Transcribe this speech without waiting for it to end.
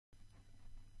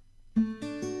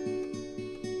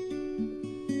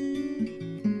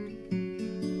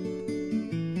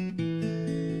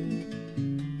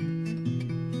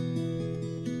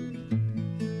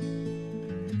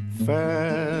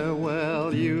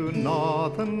Farewell, you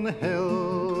northern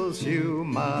hills, you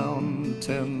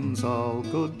mountains, all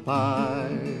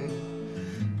goodbye.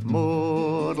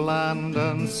 Moorland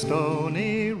and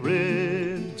stony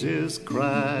ridges,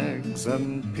 crags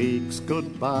and peaks,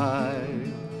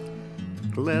 goodbye.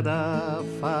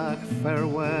 Gledafach,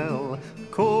 farewell,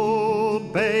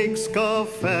 cold bake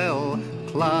Scafell,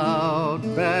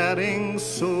 cloud-bearing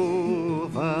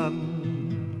Suvan.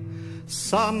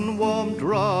 Sun-warmed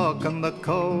rock and the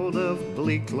cold of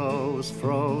Bleaklow's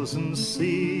frozen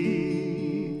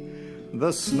sea,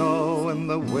 the snow and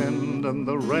the wind and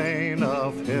the rain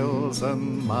of hills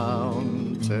and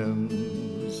mountains,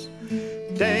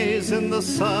 days in the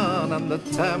sun and the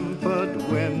tempered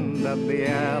wind and the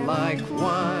air like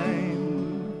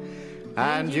wine,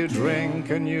 and you drink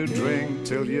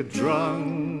till you're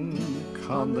drunk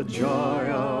on the joy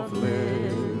of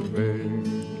living.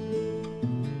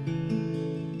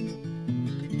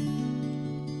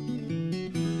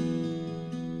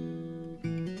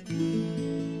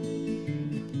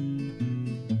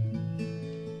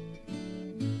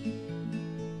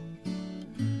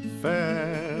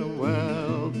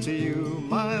 Farewell to you,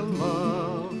 my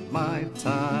love, my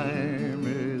time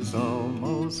is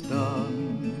almost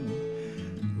done.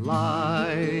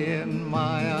 Lie in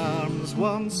my arms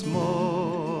once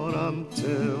more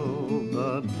until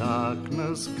the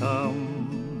darkness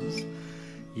comes.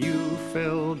 You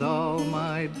filled all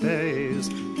my days,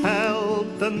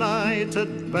 held the night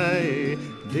at bay,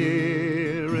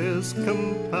 dearest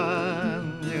companion.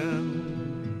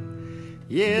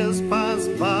 Years pass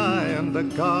by and are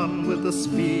gone with the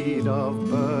speed of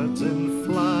birds in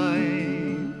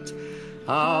flight.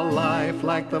 Our life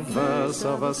like the verse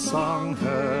of a song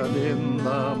heard in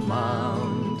the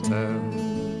mountains.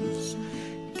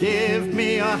 Give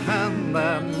me a hand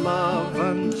then, love,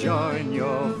 and join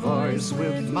your voice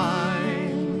with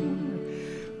mine.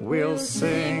 We'll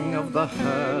sing of the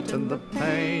hurt and the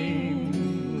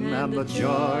pain and the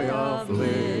joy of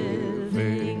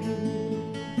living.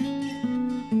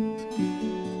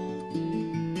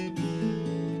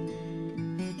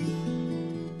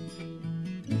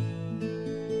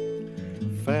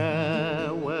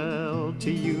 Farewell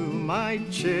to you, my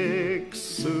chick,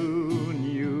 soon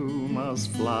you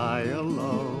must fly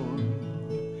alone.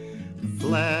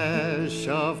 Flesh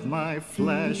of my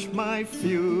flesh, my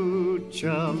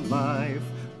future life,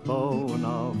 bone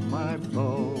of my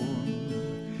bone.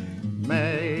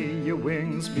 May your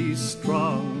wings be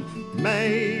strong,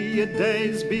 may your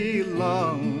days be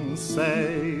long,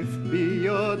 safe be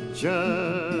your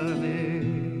journey.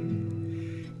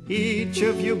 Each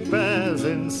of you bears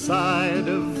inside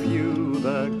of you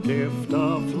the gift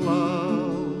of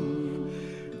love.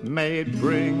 May it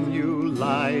bring you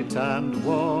light and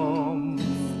warmth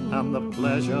and the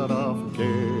pleasure of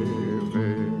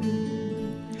giving.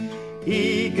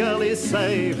 Eagerly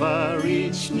savor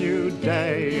each new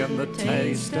day and the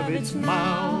taste of its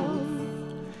mouth.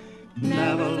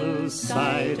 Never lose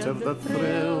sight of the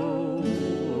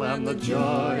thrill and the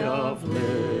joy of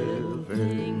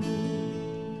living.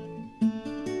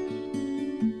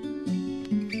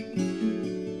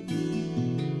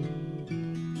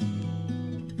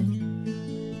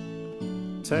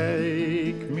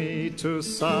 Take me to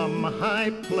some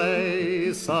high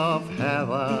place of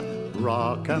heather,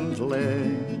 rock and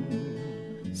ling.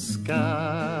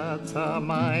 Scatter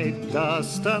my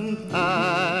dust and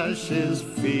ashes,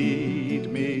 feed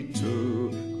me to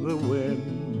the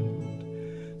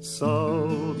wind,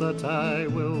 so that I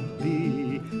will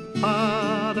be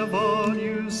part of all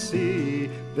you see,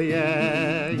 the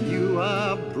air you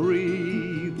are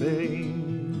breathing.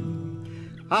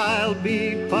 I'll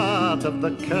be part of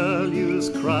the curlew's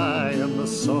cry and the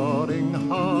soaring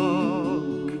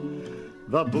hawk,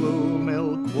 the blue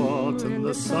milkwort and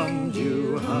the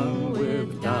sundew hung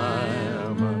with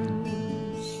diamonds.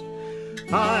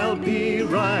 I'll be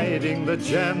riding the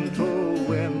gentle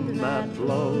wind that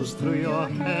blows through your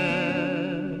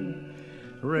hair,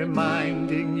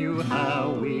 reminding you how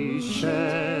we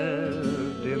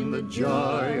shared in the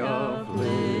joy of